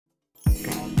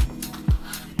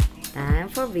Time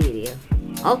for video.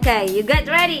 Okay, you get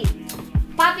ready.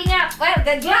 Popping up. Well,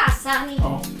 the glass, honey.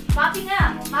 Oh. Popping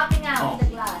up the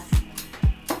glass.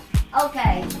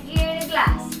 Okay, here the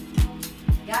glass.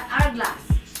 Got our glass.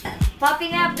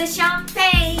 Popping up the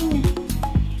champagne.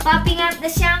 Popping up the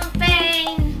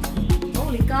champagne.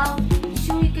 Holy cow. You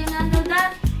sure you can handle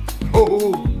that?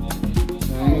 Oh,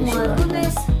 Oh my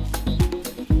goodness.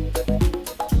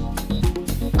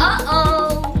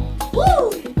 Uh-oh.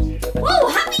 Woo! Woo!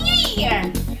 Happy New Year!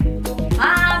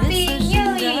 Happy New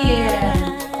Year!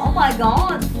 Oh my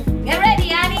God! Get ready,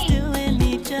 Annie!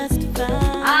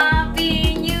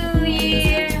 Happy New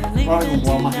Year! Probably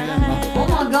warm my hand now. Oh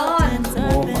my God!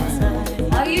 Oh,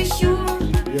 fine. Are you sure?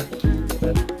 Yeah.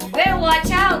 Better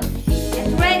watch out! Get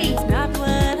ready!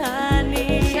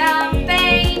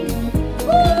 Champagne!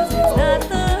 Woo!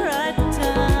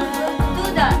 Do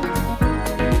that!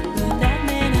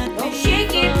 Don't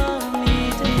shake it! Oh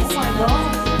my God!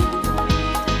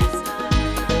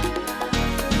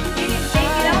 You can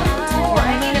take it out the floor. I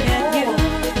need a floor.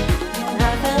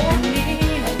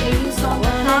 Okay, you saw the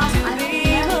top. I don't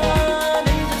care.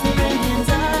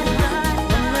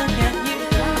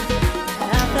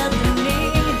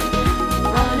 I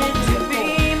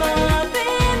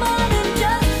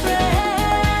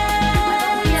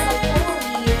only have a floor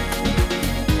here.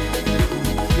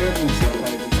 Goodness, I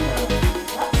like this crowd.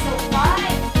 That's so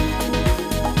fine.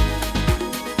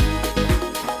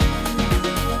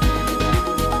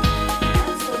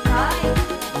 That's so fine.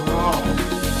 Oh.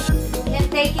 Can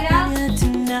take it out.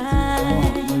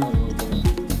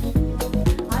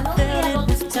 I only have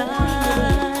a floor here.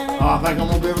 Oh, I think I'm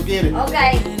gonna be able to get it.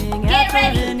 Okay, get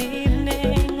ready.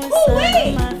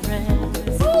 Ooh-wee!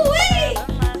 Ooh-wee!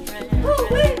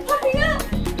 Ooh-wee! Popping up!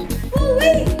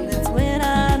 Ooh-wee!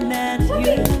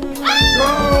 Ah!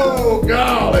 Oh,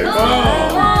 golly, oh.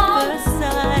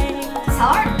 It's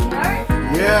hard, you hurt?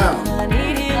 Yeah.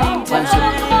 Oh, come on,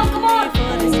 come on, come on!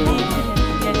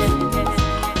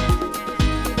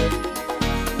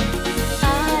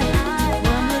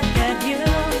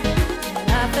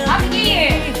 Happy New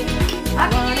Year!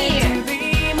 Happy New Year!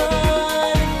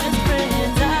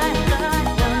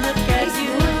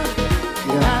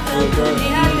 Yeah, real good.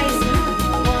 Yeah, Mason.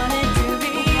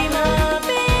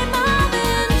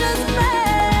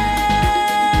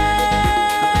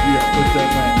 Yeah, put that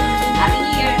right Happy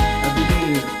New Year! there. Happy New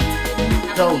Year.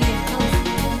 Happy Go. New Year.